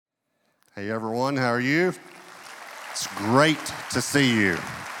Hey everyone, how are you? It's great to see you.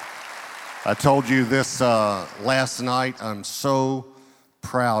 I told you this last night. I'm so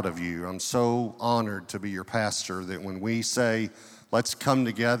proud of you. I'm so honored to be your pastor that when we say, let's come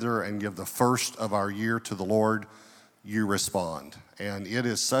together and give the first of our year to the Lord, you respond. And it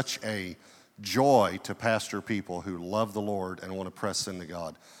is such a joy to pastor people who love the Lord and want to press into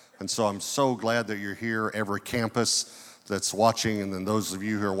God. And so I'm so glad that you're here. Every campus that's watching, and then those of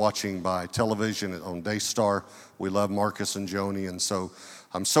you who are watching by television on Daystar, we love Marcus and Joni, and so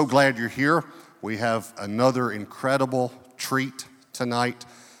I'm so glad you're here. We have another incredible treat tonight.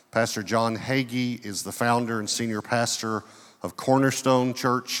 Pastor John Hagee is the founder and senior pastor of Cornerstone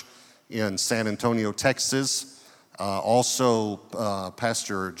Church in San Antonio, Texas. Also,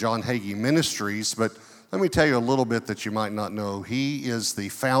 Pastor John Hagee Ministries, but let me tell you a little bit that you might not know. He is the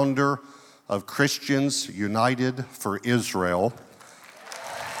founder of Christians United for Israel.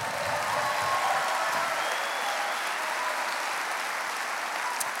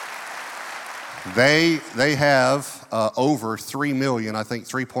 They have over 3 million, I think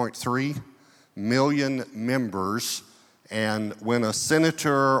 3.3 million members. And when a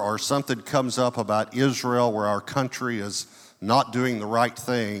senator or something comes up about Israel where our country is not doing the right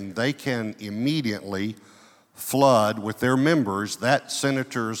thing, they can immediately flood with their members that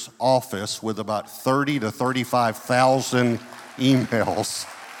senator's office with about 30 to 35,000 emails.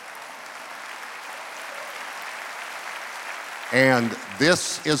 And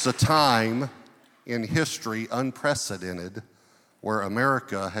this is a time in history unprecedented where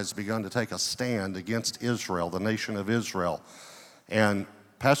America has begun to take a stand against Israel, the nation of Israel. And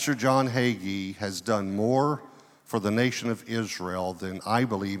Pastor John Hagee has done more for the nation of Israel than I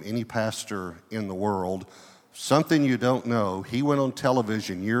believe any pastor in the world. Something you don't know, he went on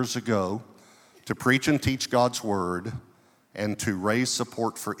television years ago to preach and teach God's word and to raise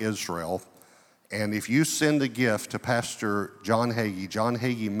support for Israel. And if you send a gift to Pastor John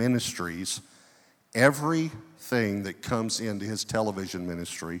Hagee Ministries, everything that comes into his television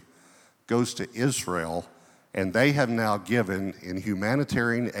ministry goes to Israel, and they have now given in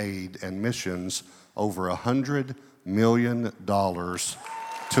humanitarian aid and missions over $100 million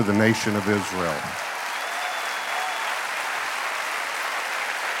to the nation of Israel.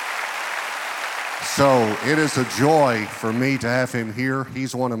 So it is a joy for me to have him here.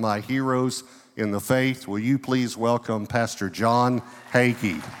 He's one of my heroes in the faith. Will you please welcome Pastor John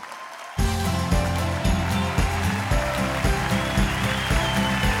Hagee?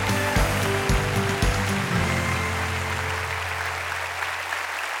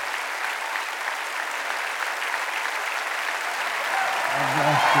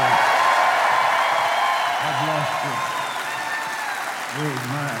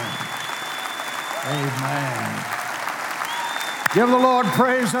 Give the Lord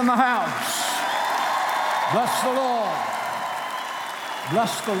praise in the house. Bless the Lord.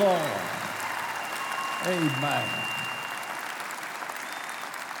 Bless the Lord. Amen.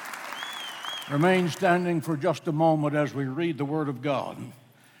 Remain standing for just a moment as we read the Word of God.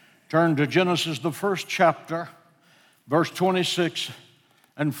 Turn to Genesis, the first chapter, verse 26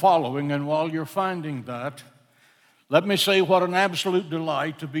 and following. And while you're finding that, let me say what an absolute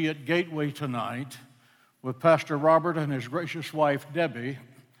delight to be at Gateway tonight with Pastor Robert and his gracious wife, Debbie,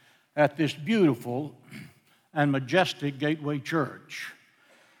 at this beautiful and majestic Gateway Church.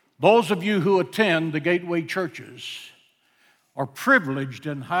 Those of you who attend the Gateway churches are privileged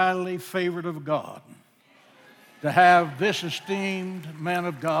and highly favored of God to have this esteemed man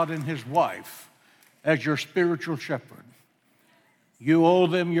of God and his wife as your spiritual shepherd. You owe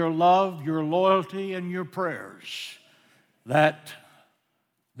them your love, your loyalty, and your prayers that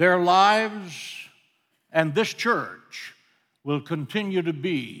their lives and this church will continue to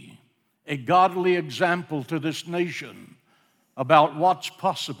be a godly example to this nation about what's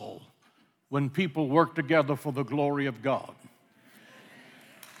possible when people work together for the glory of God.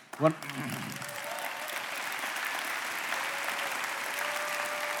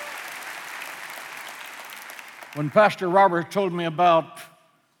 When Pastor Robert told me about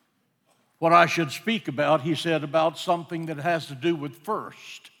what I should speak about, he said about something that has to do with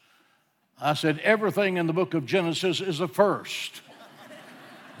first. I said, everything in the book of Genesis is a first.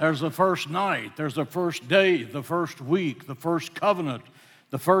 There's the first night, there's the first day, the first week, the first covenant,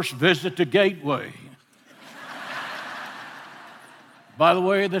 the first visit to Gateway. By the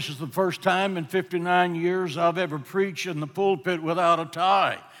way, this is the first time in 59 years I've ever preached in the pulpit without a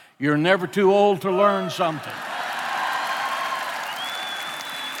tie. You're never too old to learn something.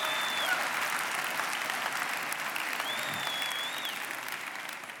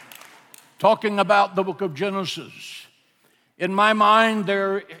 Talking about the book of Genesis, In my mind,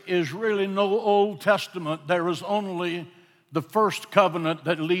 there is really no Old Testament. There is only the first covenant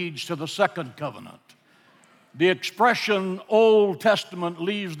that leads to the second covenant. The expression Old Testament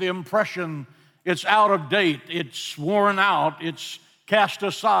leaves the impression it's out of date, it's worn out, it's cast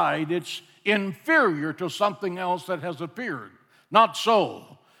aside, it's inferior to something else that has appeared. Not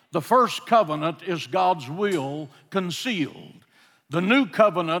so. The first covenant is God's will concealed. The new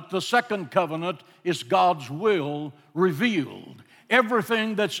covenant, the second covenant, is God's will revealed.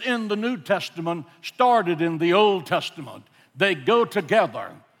 Everything that's in the New Testament started in the Old Testament. They go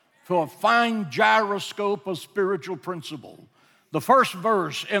together for a fine gyroscope of spiritual principle. The first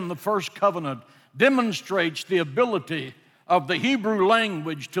verse in the first covenant demonstrates the ability of the Hebrew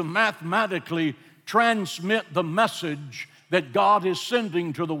language to mathematically transmit the message that God is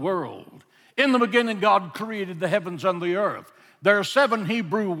sending to the world. In the beginning, God created the heavens and the earth. There are 7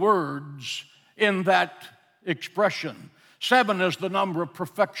 Hebrew words in that expression. 7 is the number of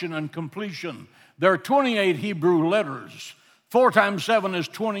perfection and completion. There are 28 Hebrew letters. 4 times 7 is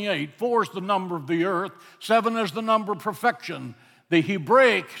 28. 4 is the number of the earth. 7 is the number of perfection. The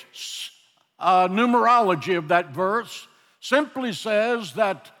Hebraic numerology of that verse simply says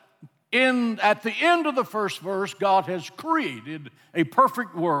that at the end of the first verse, God has created a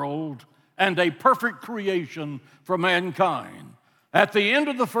perfect world and a perfect creation for mankind. At the end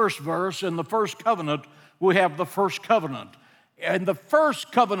of the first verse, in the first covenant, we have the first covenant. And the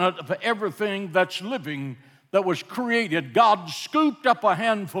first covenant of everything that's living that was created, God scooped up a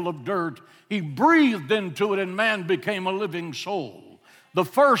handful of dirt, He breathed into it, and man became a living soul. The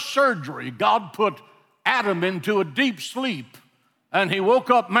first surgery, God put Adam into a deep sleep, and he woke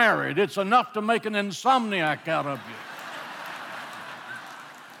up married. It's enough to make an insomniac out of you.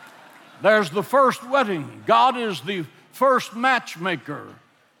 There's the first wedding. God is the first matchmaker,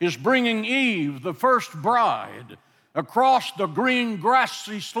 is bringing Eve, the first bride, across the green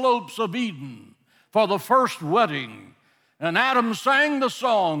grassy slopes of Eden for the first wedding. And Adam sang the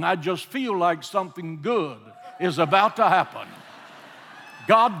song, I just feel like something good is about to happen.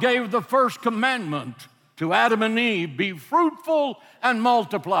 God gave the first commandment to Adam and Eve, be fruitful and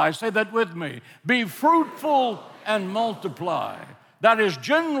multiply. Say that with me. Be fruitful and multiply. That is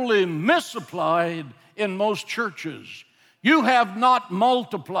generally misapplied in most churches. You have not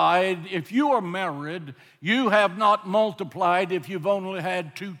multiplied if you are married. You have not multiplied if you've only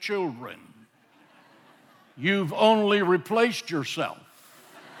had 2 children. You've only replaced yourself.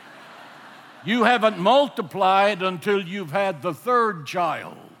 You haven't multiplied until you've had the 3rd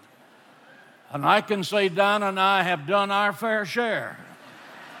child. And I can say Don and I have done our fair share.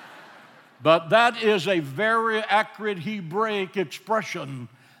 But that is a very accurate Hebraic expression.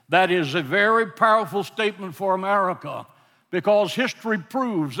 That is a very powerful statement for America, because history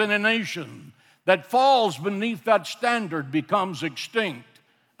proves in a nation that falls beneath that standard becomes extinct.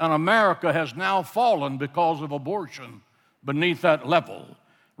 And America has now fallen because of abortion beneath that level.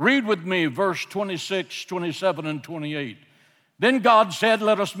 Read with me verse 26, 27, and 28. Then God said,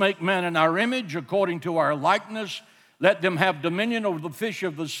 let us make man in our image, according to our likeness. Let them have dominion over the fish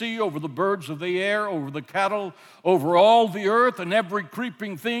of the sea, over the birds of the air, over the cattle, over all the earth, and every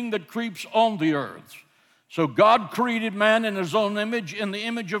creeping thing that creeps on the earth. So God created man in his own image. In the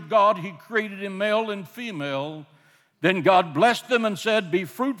image of God, he created him male and female. Then God blessed them and said, be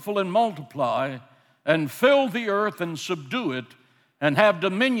fruitful and multiply, and fill the earth and subdue it, and have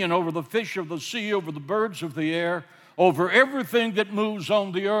dominion over the fish of the sea, over the birds of the air, over everything that moves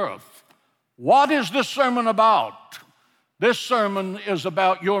on the earth. What is this sermon about? This sermon is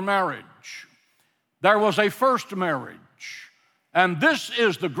about your marriage. There was a first marriage, and this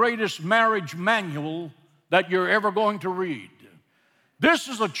is the greatest marriage manual that you're ever going to read. This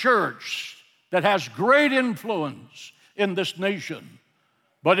is a church that has great influence in this nation,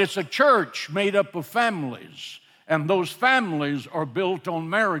 but it's a church made up of families, and those families are built on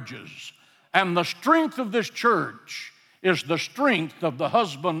marriages. And the strength of this church is the strength of the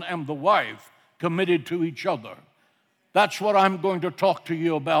husband and the wife committed to each other. That's what I'm going to talk to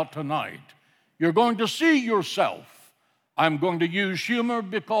you about tonight. You're going to see yourself. I'm going to use humor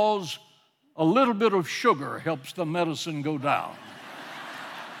because a little bit of sugar helps the medicine go down.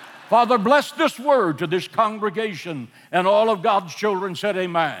 Father, bless this word to this congregation, and all of God's children said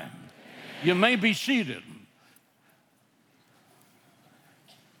amen. Amen. You may be seated.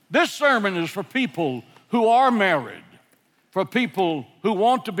 This sermon is for people who are married, for people who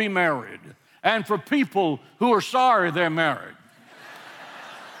want to be married, and for people who are sorry they're married.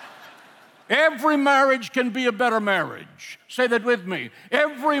 Every marriage can be a better marriage. Say that with me.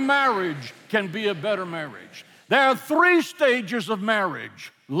 Every marriage can be a better marriage. There are 3 stages of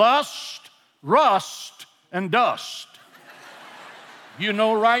marriage: lust, rust, and dust. You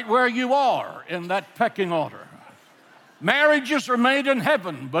know right where you are in that pecking order. Marriages are made in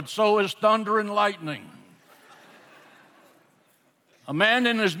heaven, but so is thunder and lightning. A man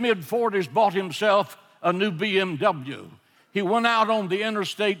in his mid-40s bought himself a new BMW. He went out on the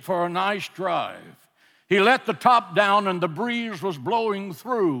interstate for a nice drive. He let the top down and the breeze was blowing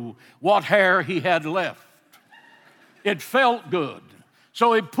through what hair he had left. It felt good.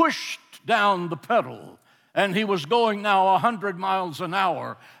 So he pushed down the pedal, and he was going now 100 miles an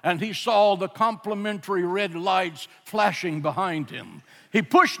hour, and he saw the complimentary red lights flashing behind him. He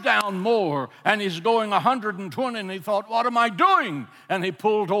pushed down more, and he's going 120, and he thought, what am I doing? And he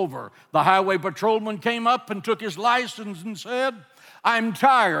pulled over. The highway patrolman came up and took his license and said, I'm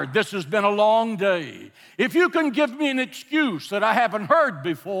tired. This has been a long day. If you can give me an excuse that I haven't heard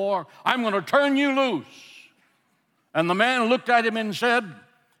before, I'm going to turn you loose. And the man looked at him and said,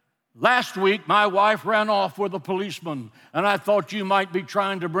 last week my wife ran off with a policeman, and I thought you might be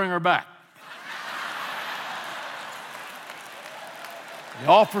trying to bring her back. The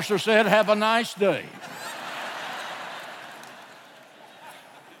officer said, have a nice day.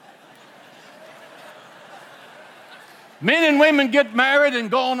 Men and women get married and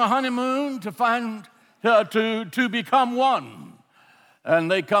go on a honeymoon to become one.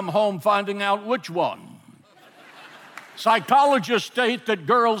 And they come home finding out which one. Psychologists state that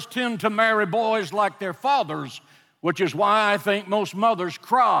girls tend to marry boys like their fathers, which is why I think most mothers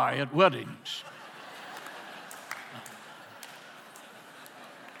cry at weddings.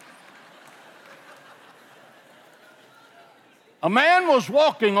 A man was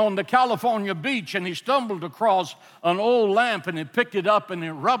walking on the California beach, and he stumbled across an old lamp, and he picked it up and he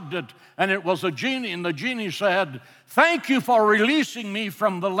rubbed it, and it was a genie, and the genie said, thank you for releasing me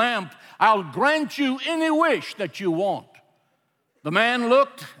from the lamp. I'll grant you any wish that you want. The man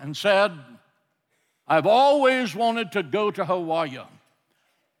looked and said, I've always wanted to go to Hawaii.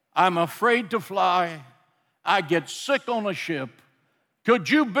 I'm afraid to fly. I get sick on a ship.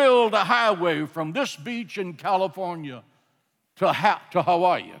 Could you build a highway from this beach in California to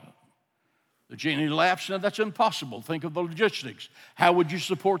Hawaii? The genie laughed and said, that's impossible. Think of the logistics. How would you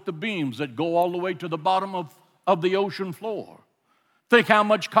support the beams that go all the way to the bottom of the ocean floor? Think how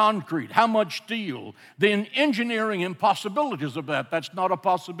much concrete, how much steel, the engineering impossibilities of that. That's not a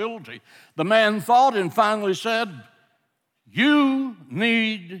possibility. The man thought and finally said, you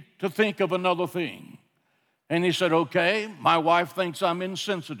need to think of another thing. And he said, okay, my wife thinks I'm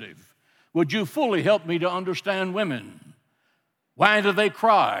insensitive. Would you fully help me to understand women? Why do they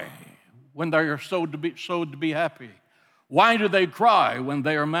cry when they are so to be happy? Why do they cry when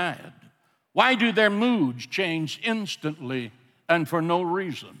they are mad? Why do their moods change instantly and for no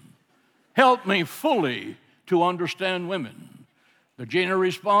reason? Help me fully to understand women. The genie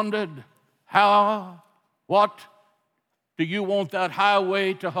responded, what do you want that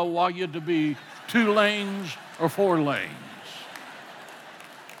highway to Hawaii to be, 2 lanes or 4 lanes?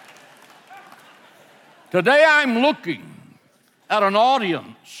 Today I'm looking at an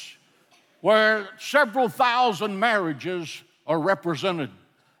audience where several thousand marriages are represented.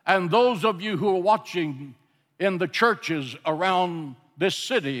 And those of you who are watching in the churches around this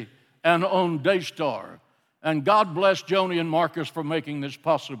city and on Daystar. And God bless Joni and Marcus for making this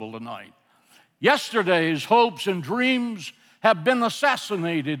possible tonight. Yesterday's hopes and dreams have been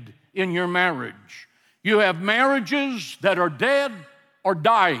assassinated in your marriage. You have marriages that are dead or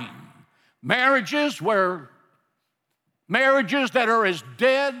dying. Marriages that are as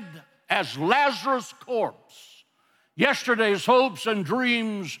dead as Lazarus' corpse. Yesterday's hopes and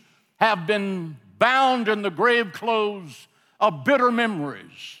dreams have been bound in the grave clothes of bitter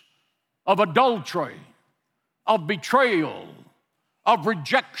memories, of adultery, of betrayal, of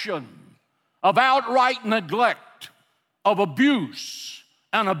rejection, of outright neglect, of abuse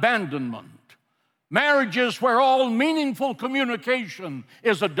and abandonment. Marriages where all meaningful communication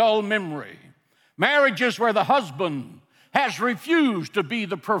is a dull memory. Marriages where the husband has refused to be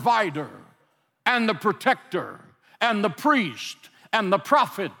the provider and the protector and the priest and the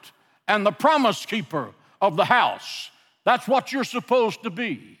prophet and the promise keeper of the house. That's what you're supposed to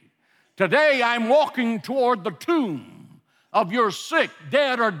be. Today, I'm walking toward the tomb of your sick,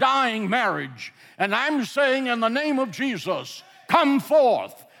 dead, or dying marriage, and I'm saying in the name of Jesus, come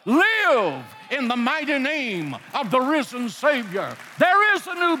forth, live in the mighty name of the risen Savior. There is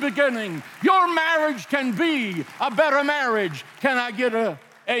a new beginning. Your marriage can be a better marriage. Can I get a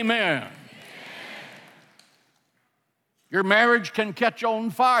amen? Your marriage can catch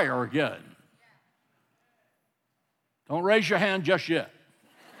on fire again. Don't raise your hand just yet.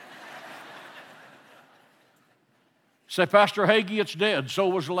 Say, Pastor Hagee, it's dead. So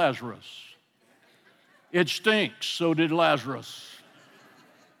was Lazarus. It stinks. So did Lazarus.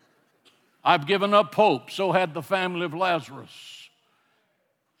 I've given up hope. So had the family of Lazarus.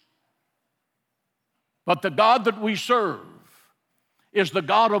 But the God that we serve is the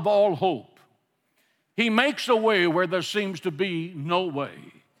God of all hope. He makes a way where there seems to be no way.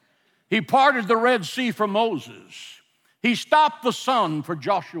 He parted the Red Sea for Moses. He stopped the sun for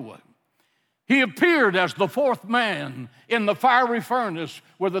Joshua. He appeared as the fourth man in the fiery furnace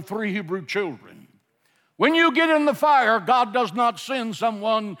with the 3 Hebrew children. When you get in the fire, God does not send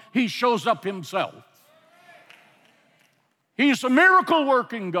someone, He shows up Himself. He's a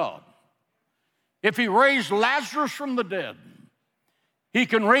miracle-working God. If He raised Lazarus from the dead, He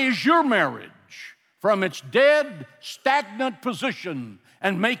can raise your marriage from its dead, stagnant position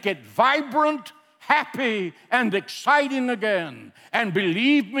and make it vibrant, happy, and exciting again. And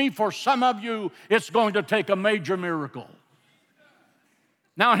believe me, for some of you, it's going to take a major miracle.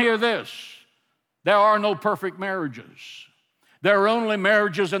 Now hear this. There are no perfect marriages. There are only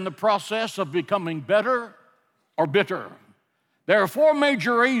marriages in the process of becoming better or bitter. There are 4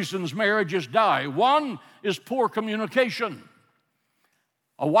 major reasons marriages die. One is poor communication.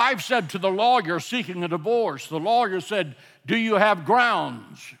 A wife said to the lawyer seeking a divorce, the lawyer said, "Do you have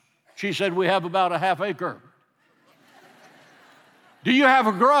grounds?" She said, "We have about a half acre." "Do you have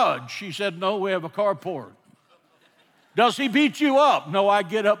a grudge?" She said, "No, we have a carport." "Does he beat you up?" "No, I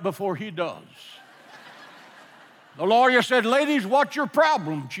get up before he does." The lawyer said, "Ladies, what's your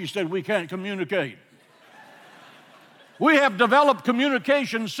problem?" She said, "We can't communicate." We have developed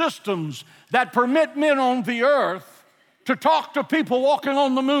communication systems that permit men on the earth to talk to people walking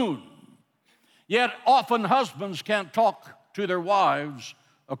on the moon. Yet often husbands can't talk to their wives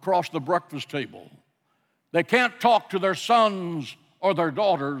across the breakfast table. They can't talk to their sons or their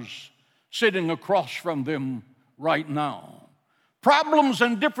daughters sitting across from them right now. Problems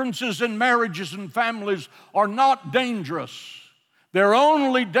and differences in marriages and families are not dangerous. They're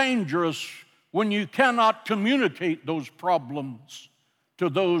only dangerous when you cannot communicate those problems to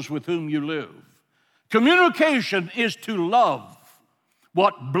those with whom you live. Communication is to love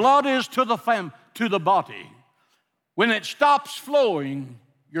what blood is to the body. When it stops flowing,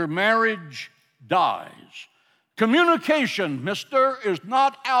 your marriage dies. Communication, mister, is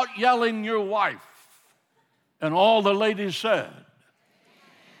not out yelling your wife. And all the ladies said,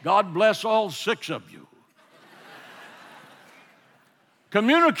 God bless all 6 of you.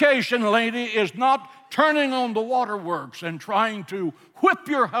 Communication, lady, is not turning on the waterworks and trying to whip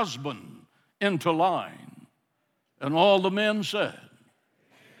your husband into line. And all the men said,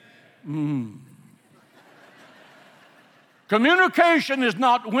 Communication is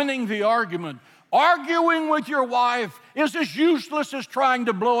not winning the argument. Arguing with your wife is as useless as trying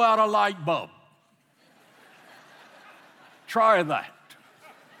to blow out a light bulb. Try that.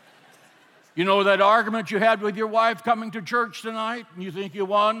 You know that argument you had with your wife coming to church tonight and you think you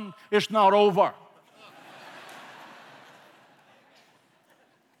won? It's not over.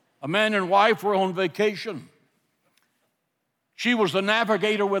 A man and wife were on vacation. She was the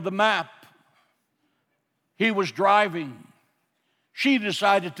navigator with the map. He was driving. She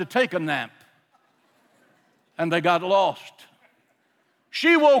decided to take a nap, and they got lost.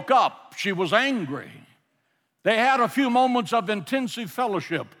 She woke up. She was angry. They had a few moments of intensive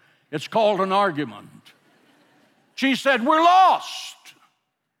fellowship. It's called an argument. She said, "We're lost.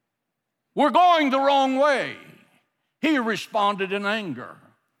 We're going the wrong way." He responded in anger.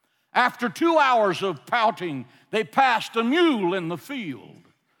 After 2 hours of pouting, they passed a mule in the field.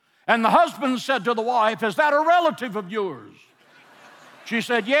 And the husband said to the wife, "Is that a relative of yours?" She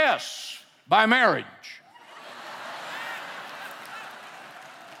said, "Yes, by marriage."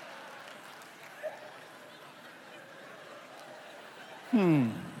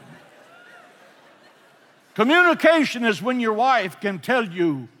 Communication is when your wife can tell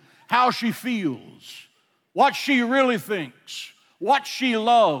you how she feels, what she really thinks, what she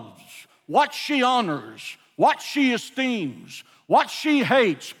loves, what she honors, what she esteems, what she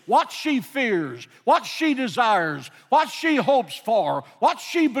hates, what she fears, what she desires, what she hopes for, what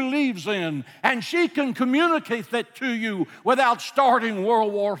she believes in, and she can communicate that to you without starting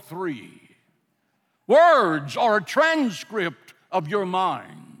World War III. Words are a transcript of your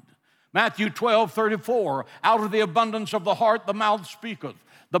mind. Matthew 12:34, out of the abundance of the heart the mouth speaketh.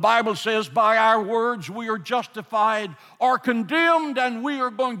 The Bible says, by our words we are justified or condemned, and we are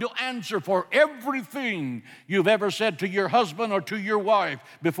going to answer for everything you've ever said to your husband or to your wife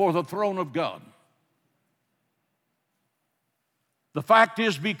before the throne of God. The fact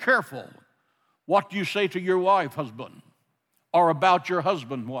is, be careful what you say to your wife, husband, or about your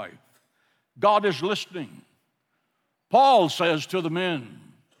husband, wife. God is listening. Paul says to the men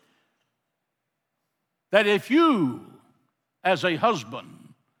that if you, as a husband,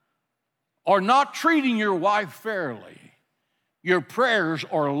 or not treating your wife fairly, your prayers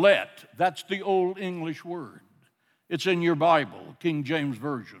are let. That's the Old English word. It's in your Bible, King James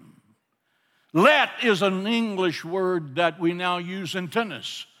Version. Let is an English word that we now use in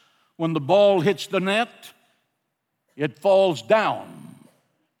tennis. When the ball hits the net, it falls down.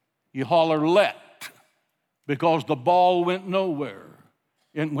 You holler let, because the ball went nowhere.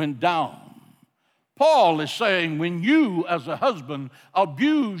 It went down. Paul is saying when you as a husband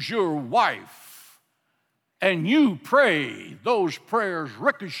abuse your wife and you pray, those prayers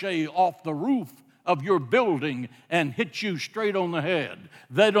ricochet off the roof of your building and hit you straight on the head.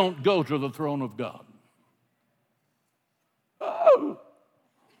 They don't go to the throne of God. Oh.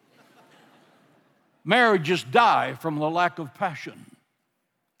 Marriages die from the lack of passion,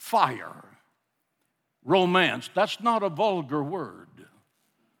 fire, romance. That's not a vulgar word.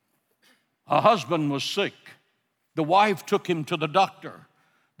 A husband was sick. The wife took him to the doctor.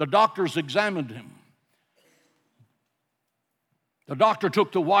 The doctors examined him. The doctor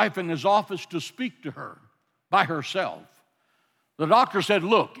took the wife in his office to speak to her by herself. The doctor said,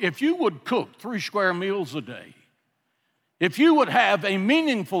 look, if you would cook 3 square meals a day, if you would have a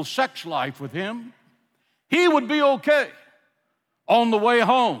meaningful sex life with him, he would be okay. On the way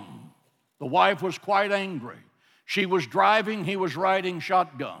home, the wife was quite angry. She was driving, he was riding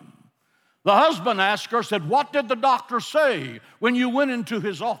shotgun. The husband asked her, said, what did the doctor say when you went into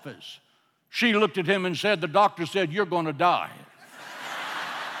his office? She looked at him and said, the doctor said, you're going to die.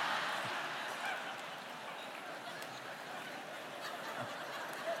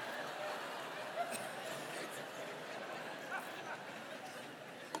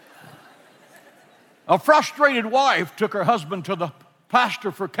 A frustrated wife took her husband to the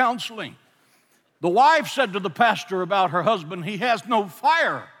pastor for counseling. The wife said to the pastor about her husband, he has no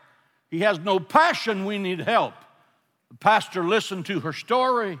fire. He has no passion. We need help. The pastor listened to her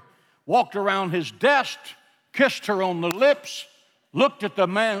story, walked around his desk, kissed her on the lips, looked at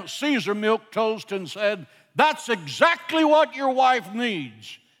the Caesar milk toast and said, that's exactly what your wife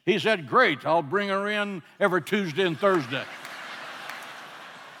needs. He said, great, I'll bring her in every Tuesday and Thursday.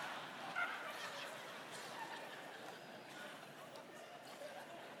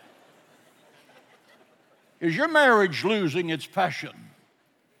 Is your marriage losing its passion?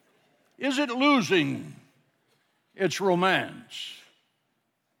 Is it losing its romance?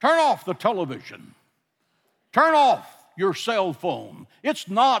 Turn off the television. Turn off your cell phone. It's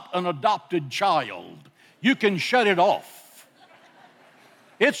not an adopted child. You can shut it off.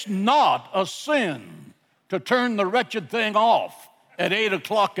 It's not a sin to turn the wretched thing off at 8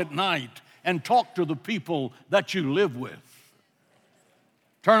 o'clock at night and talk to the people that you live with.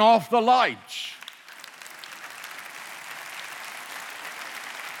 Turn off the lights.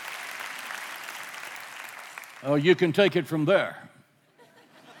 Oh, you can take it from there.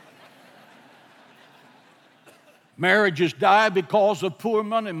 Marriages die because of poor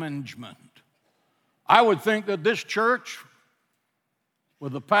money management. I would think that this church,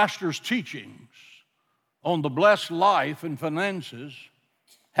 with the pastor's teachings on the blessed life and finances,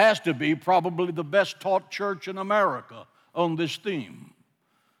 has to be probably the best taught church in America on this theme.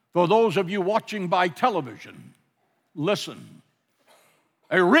 For those of you watching by television, listen.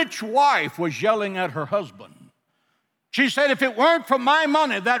 A rich wife was yelling at her husband. She said, if it weren't for my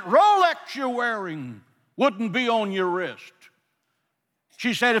money, that Rolex you're wearing wouldn't be on your wrist.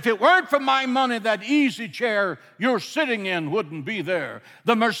 She said, if it weren't for my money, that easy chair you're sitting in wouldn't be there.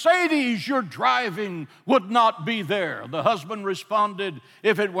 The Mercedes you're driving would not be there. The husband responded,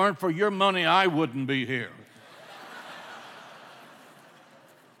 if it weren't for your money, I wouldn't be here.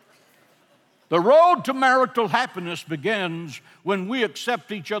 The road to marital happiness begins when we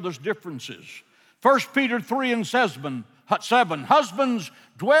accept each other's differences. 1 Peter 3 and 7, husbands,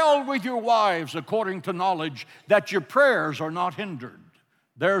 dwell with your wives according to knowledge, that your prayers are not hindered.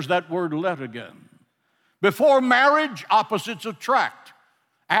 There's that word let again. Before marriage, opposites attract.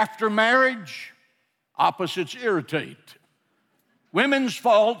 After marriage, opposites irritate. Women's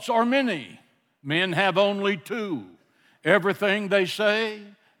faults are many. Men have only 2. Everything they say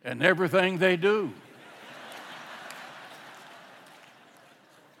and everything they do.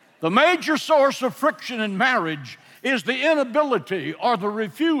 The major source of friction in marriage is the inability or the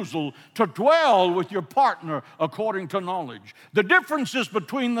refusal to dwell with your partner according to knowledge. The differences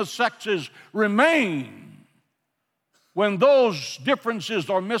between the sexes remain when those differences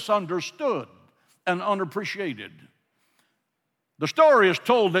are misunderstood and unappreciated. The story is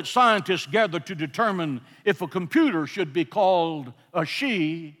told that scientists gathered to determine if a computer should be called a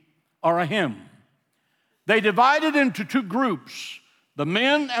she or a him. They divided into 2 groups, the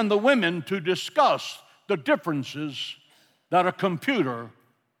men and the women, to discuss the differences that a computer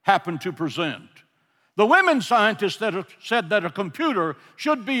happened to present. The women scientists said that a computer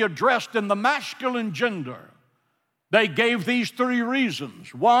should be addressed in the masculine gender. They gave these 3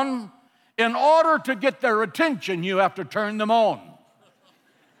 reasons. 1, in order to get their attention, you have to turn them on.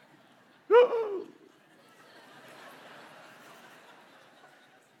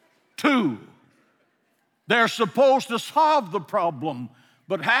 2, they're supposed to solve the problem,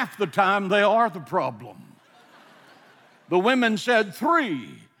 but half the time they are the problem. The women said 3,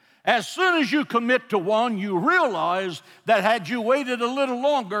 as soon as you commit to one, you realize that had you waited a little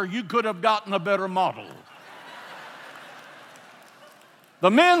longer, you could have gotten a better model. The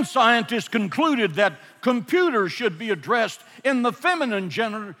men scientists concluded that computers should be addressed in the feminine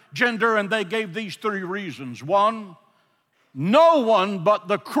gender, and they gave these 3 reasons. 1, no one but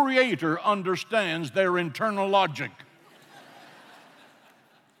the Creator understands their internal logic.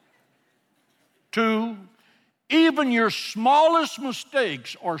 2, even your smallest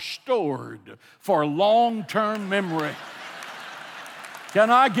mistakes are stored for long-term memory.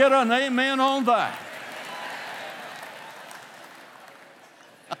 Can I get an amen on that?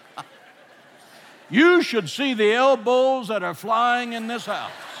 You should see the elbows that are flying in this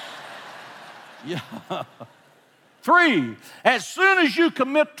house. Yeah. 3, as soon as you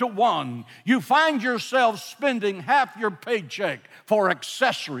commit to one, you find yourself spending half your paycheck for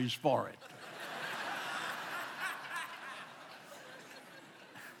accessories for it.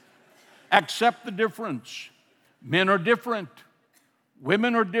 Accept the difference. Men are different.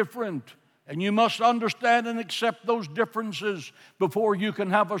 Women are different. And you must understand and accept those differences before you can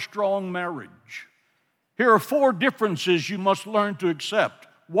have a strong marriage. Here are 4 differences you must learn to accept.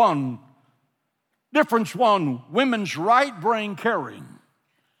 Difference 1, women's right brain caring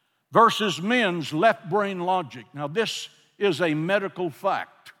versus men's left brain logic. Now, this is a medical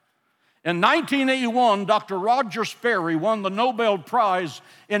fact. In 1981, Dr. Roger Sperry won the Nobel Prize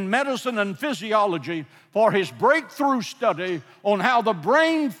in Medicine and Physiology for his breakthrough study on how the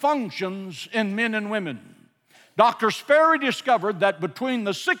brain functions in men and women. Dr. Sperry discovered that between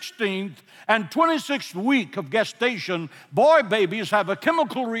the 16th and 26th week of gestation, boy babies have a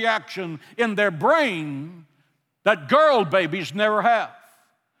chemical reaction in their brain that girl babies never have.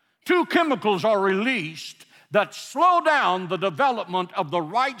 2 chemicals are released that slow down the development of the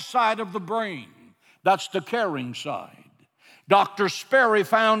right side of the brain. That's the caring side. Dr. Sperry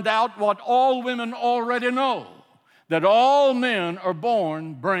found out what all women already know, that all men are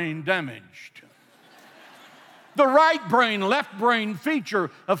born brain damaged. The right brain, left brain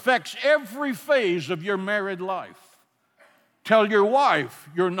feature affects every phase of your married life. Tell your wife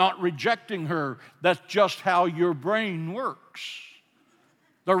you're not rejecting her. That's just how your brain works.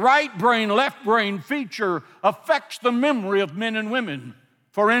 The right brain, left brain feature affects the memory of men and women.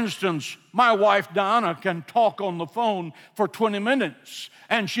 For instance, my wife Diana can talk on the phone for 20 minutes,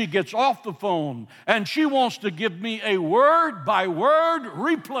 and she gets off the phone, and she wants to give me a word-by-word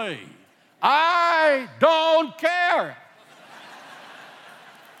replay. I don't care.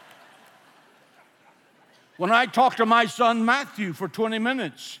 When I talk to my son Matthew for 20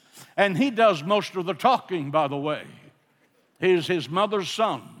 minutes, and he does most of the talking, by the way. He's his mother's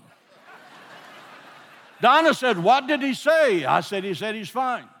son. Donna said, "What did he say?" I said, he said he's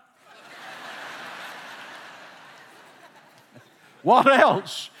fine. What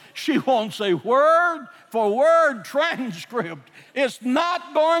else? She wants a word for word transcript. It's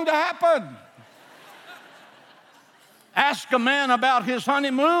not going to happen. Ask a man about his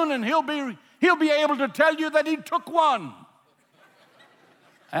honeymoon and he'll be able to tell you that he took one.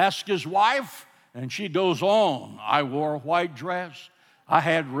 Ask his wife and she goes on. I wore a white dress. I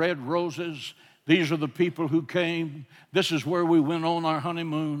had red roses. These are the people who came. This is where we went on our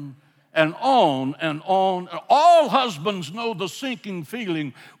honeymoon. And on and on. All husbands know the sinking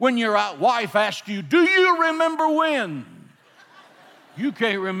feeling when your wife asks you, "Do you remember when?" You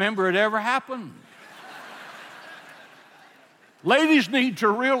can't remember it ever happened. Ladies need to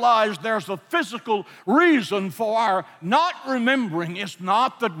realize there's a physical reason for our not remembering. It's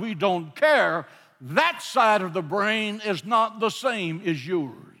not that we don't care. That side of the brain is not the same as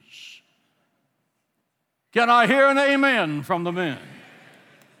yours. Can I hear an amen from the men?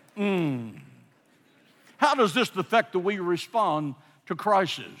 How does this affect the way we respond to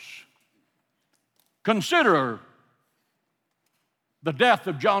crisis? Consider the death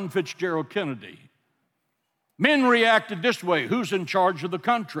of John Fitzgerald Kennedy. Men reacted this way: who's in charge of the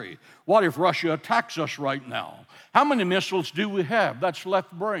country? What if Russia attacks us right now? How many missiles do we have? That's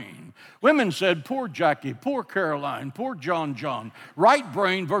left brain. Women said, poor Jackie, poor Caroline, poor John. Right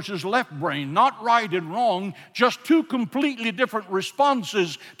brain versus left brain. Not right and wrong, just 2 completely different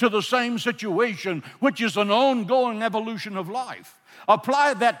responses to the same situation, which is an ongoing evolution of life.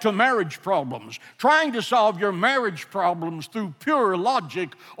 Apply that to marriage problems. Trying to solve your marriage problems through pure logic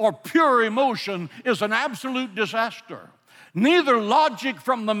or pure emotion is an absolute disaster. Neither logic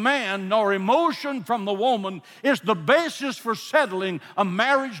from the man nor emotion from the woman is the basis for settling a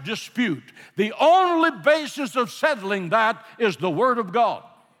marriage dispute. The only basis of settling that is the Word of God.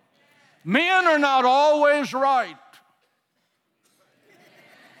 Men are not always right.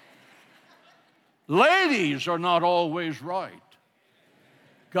 Ladies are not always right.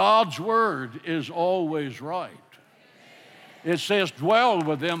 God's Word is always right. It says, dwell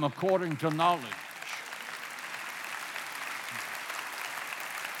with them according to knowledge.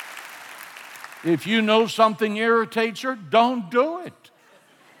 If you know something irritates her, don't do it.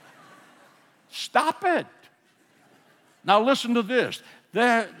 Stop it. Now listen to this.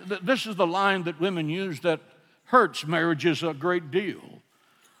 This is the line that women use that hurts marriages a great deal.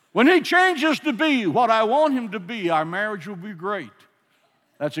 When he changes to be what I want him to be, our marriage will be great.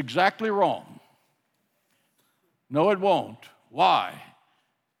 That's exactly wrong. No, it won't. Why?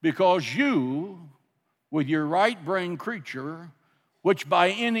 Because you, with your right brain creature, which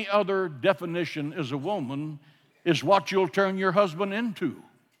by any other definition is a woman, is what you'll turn your husband into.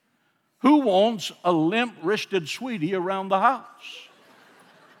 Who wants a limp-wristed sweetie around the house?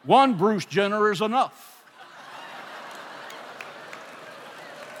 One Bruce Jenner is enough.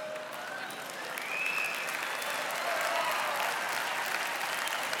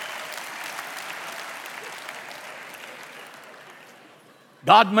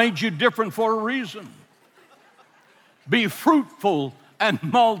 God made you different for a reason. Be fruitful and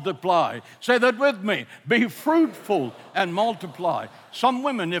multiply. Say that with me. Be fruitful and multiply. Some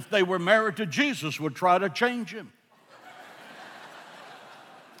women, if they were married to Jesus, would try to change him.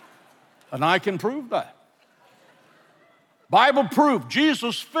 And I can prove that. Bible proof,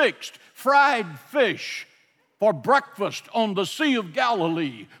 Jesus fixed fried fish for breakfast on the Sea of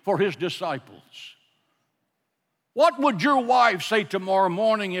Galilee for his disciples. What would your wife say tomorrow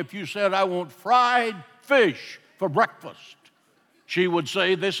morning if you said, I want fried fish for breakfast? She would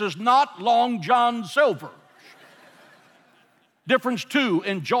say, this is not Long John Silver. Difference two,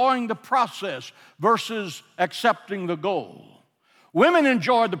 enjoying the process versus accepting the goal. Women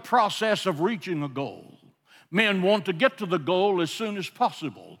enjoy the process of reaching a goal. Men want to get to the goal as soon as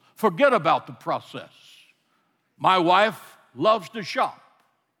possible. Forget about the process. My wife loves to shop.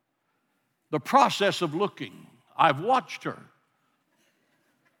 The process of looking. I've watched her.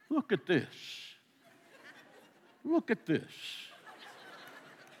 Look at this. Look at this.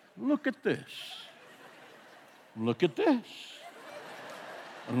 Look at this. Look at this.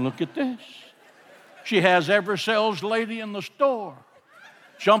 And look at this. She has every sales lady in the store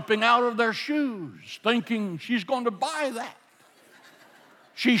jumping out of their shoes, thinking she's going to buy that.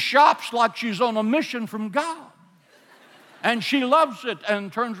 She shops like she's on a mission from God. And she loves it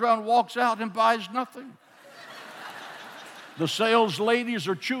and turns around, walks out, and buys nothing. The sales ladies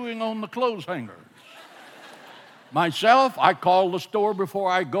are chewing on the clothes hangers. Myself, I call the store before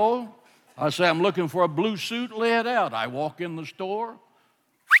I go. I say, I'm looking for a blue suit, lay it out. I walk in the store.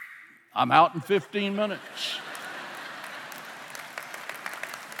 I'm out in 15 minutes.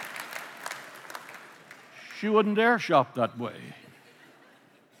 She wouldn't dare shop that way.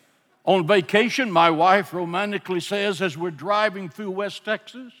 On vacation, my wife romantically says, as we're driving through West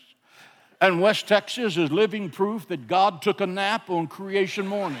Texas, and West Texas is living proof that God took a nap on creation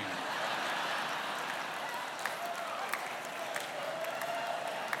morning.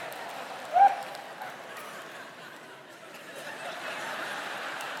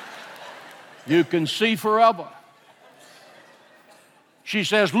 You can see forever. She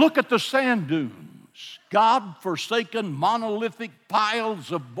says, look at the sand dunes, God-forsaken monolithic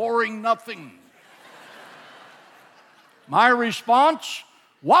piles of boring nothing. My response,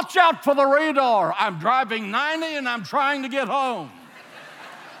 watch out for the radar. I'm driving 90 and I'm trying to get home.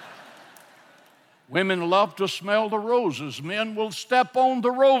 Women love to smell the roses. Men will step on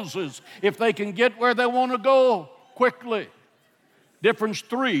the roses if they can get where they want to go quickly. Difference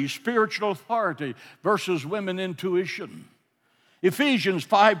three, spiritual authority versus women intuition. Ephesians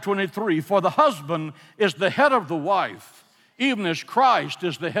 5:23, for the husband is the head of the wife, even as Christ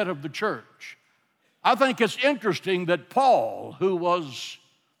is the head of the church. I think it's interesting that Paul, who was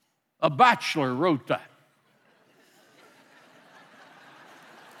a bachelor, wrote that.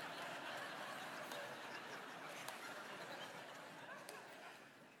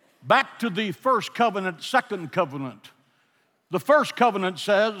 Back to the first covenant, second covenant. The first covenant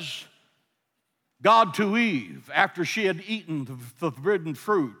says, God to Eve, after she had eaten the forbidden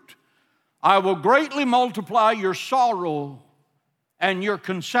fruit, I will greatly multiply your sorrow and your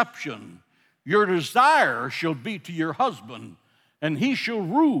conception. Your desire shall be to your husband, and he shall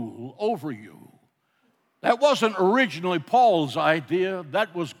rule over you. That wasn't originally Paul's idea,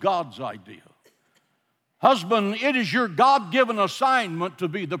 that was God's idea. Husband, it is your God-given assignment to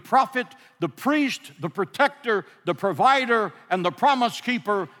be the prophet, the priest, the protector, the provider, and the promise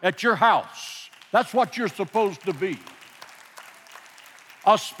keeper at your house. That's what you're supposed to be.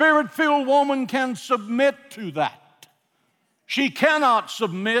 A spirit-filled woman can submit to that. She cannot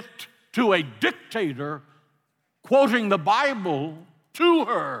submit to a dictator quoting the Bible to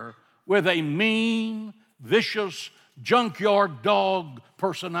her with a mean, vicious, junkyard dog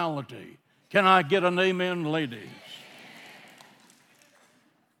personality. Can I get an amen, ladies?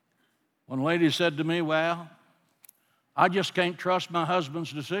 One lady said to me, well, I just can't trust my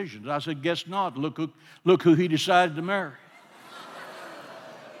husband's decisions. I said, guess not. Look who he decided to marry.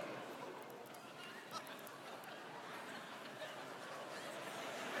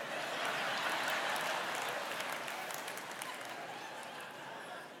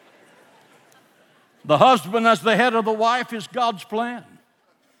 The husband as the head of the wife is God's plan.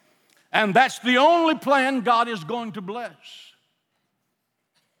 And that's the only plan God is going to bless.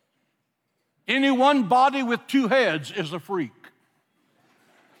 Any one body with two heads is a freak.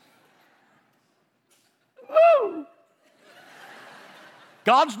 Woo!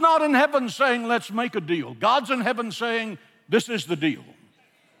 God's not in heaven saying, let's make a deal. God's in heaven saying, this is the deal.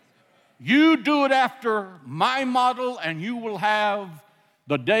 You do it after my model, and you will have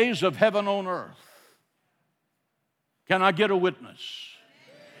the days of heaven on earth. Can I get a witness?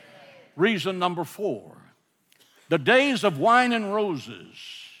 Reason number 4, the days of wine and roses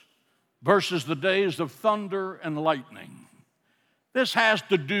versus the days of thunder and lightning. This has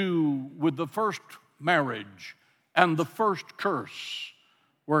to do with the first marriage and the first curse,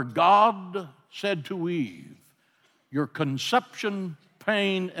 where God said to Eve, your conception,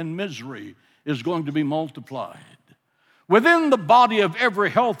 pain, and misery is going to be multiplied. Within the body of every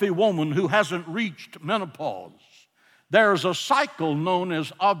healthy woman who hasn't reached menopause, there's a cycle known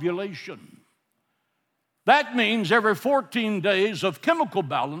as ovulation. That means every 14 days of chemical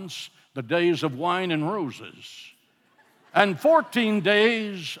balance, the days of wine and roses, and 14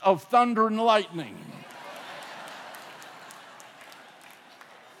 days of thunder and lightning.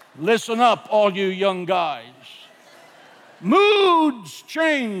 Listen up, all you young guys. Moods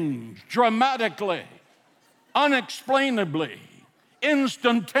change dramatically, unexplainably,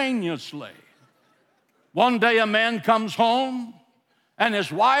 instantaneously. One day a man comes home and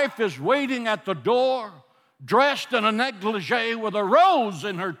his wife is waiting at the door, dressed in a negligee with a rose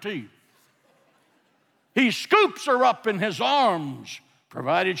in her teeth. He scoops her up in his arms,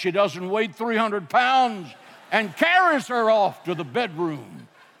 provided she doesn't weigh 300 pounds, and carries her off to the bedroom,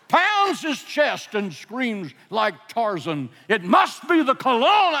 pounds his chest and screams like Tarzan, it must be the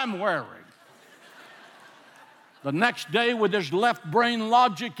cologne I'm wearing. The next day, with his left brain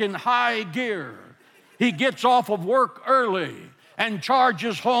logic in high gear, he gets off of work early and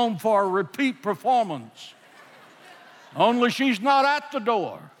charges home for a repeat performance. Only she's not at the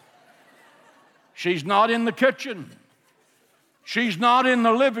door. She's not in the kitchen. She's not in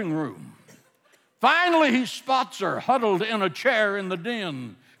the living room. Finally, he spots her huddled in a chair in the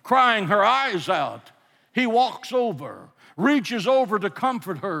den, crying her eyes out. He walks over, reaches over to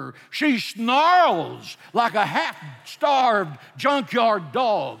comfort her. She snarls like a half-starved junkyard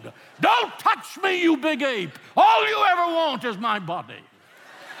dog. Don't touch me, you big ape. All you ever want is my body.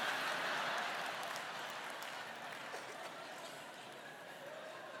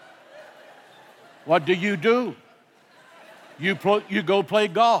 What do? You go play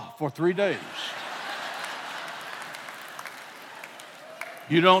golf for 3 days.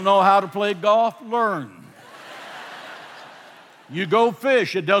 You don't know how to play golf? Learn. You go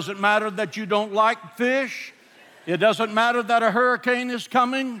fish. It doesn't matter that you don't like fish. It doesn't matter that a hurricane is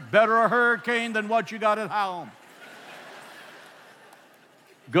coming. Better a hurricane than what you got at home.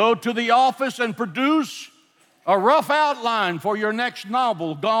 Go to the office and produce a rough outline for your next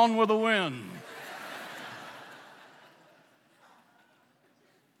novel, Gone with the Wind.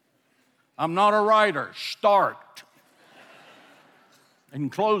 I'm not a writer. Start. In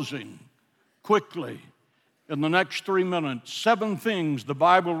closing, quickly, in the next 3 minutes, 7 things the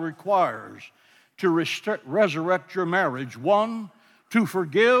Bible requires to resurrect your marriage. 1, to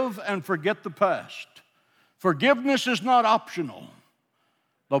forgive and forget the past. Forgiveness is not optional.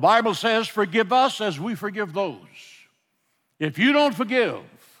 The Bible says, forgive us as we forgive those. If you don't forgive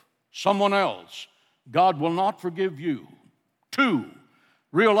someone else, God will not forgive you. 2,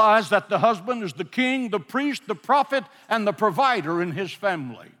 realize that the husband is the king, the priest, the prophet, and the provider in his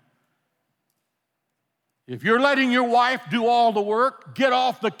family. If you're letting your wife do all the work, get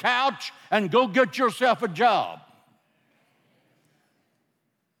off the couch and go get yourself a job.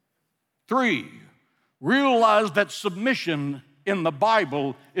 3, realize that submission in the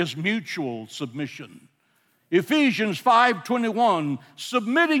Bible is mutual submission. Ephesians 5:21,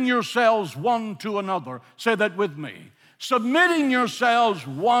 submitting yourselves one to another. Say that with me. Submitting yourselves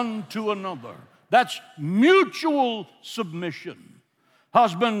one to another. That's mutual submission.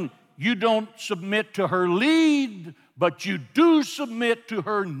 Husband, you don't submit to her lead, but you do submit to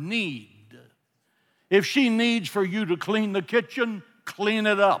her need. If she needs for you to clean the kitchen, clean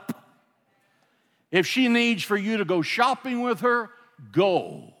it up. If she needs for you to go shopping with her,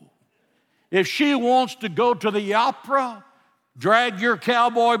 go. If she wants to go to the opera, drag your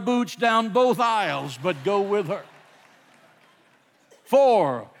cowboy boots down both aisles, but go with her.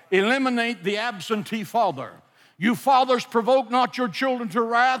 4, eliminate the absentee father. You fathers, provoke not your children to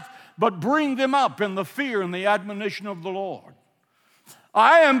wrath, but bring them up in the fear and the admonition of the Lord.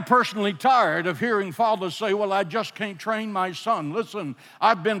 I am personally tired of hearing fathers say, well, I just can't train my son. Listen,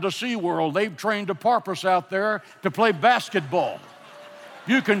 I've been to SeaWorld. They've trained a porpoise out there to play basketball.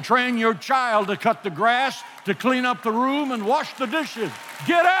 You can train your child to cut the grass, to clean up the room, and wash the dishes.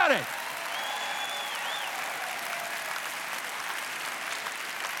 Get at it.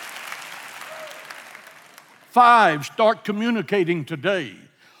 Five, start communicating today,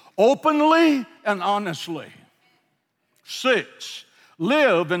 openly and honestly. 6,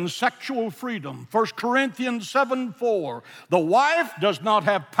 live in sexual freedom. 1 Corinthians 7:4. The wife does not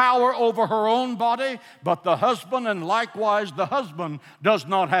have power over her own body, but the husband, and likewise the husband does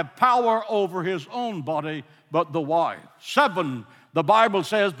not have power over his own body, but the wife. 7, the Bible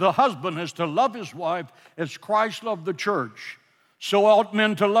says the husband is to love his wife as Christ loved the church. So ought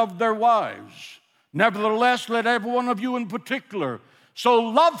men to love their wives. Nevertheless, let every one of you in particular so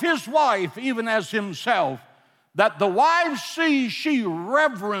love his wife even as himself, that the wife sees she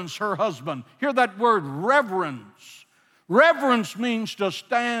reverence her husband. Hear that word, reverence. Reverence means to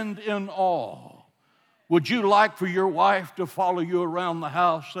stand in awe. Would you like for your wife to follow you around the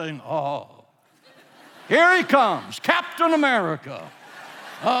house saying, oh, here he comes, Captain America.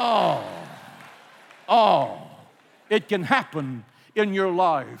 Oh, it can happen in your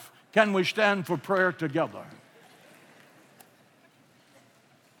life. Can we stand for prayer together?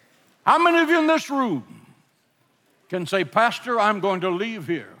 How many of you in this room can say, Pastor, I'm going to leave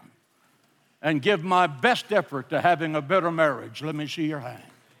here and give my best effort to having a better marriage? Let me see your hand.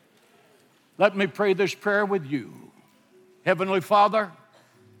 Let me pray this prayer with you. Heavenly Father,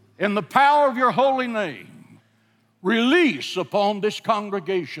 in the power of your holy name, release upon this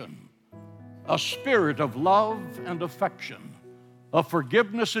congregation a spirit of love and affection, of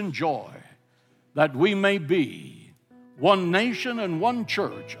forgiveness and joy, that we may be one nation and one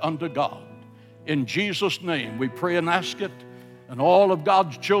church unto God. In Jesus' name we pray and ask it, and all of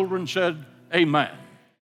God's children said, amen.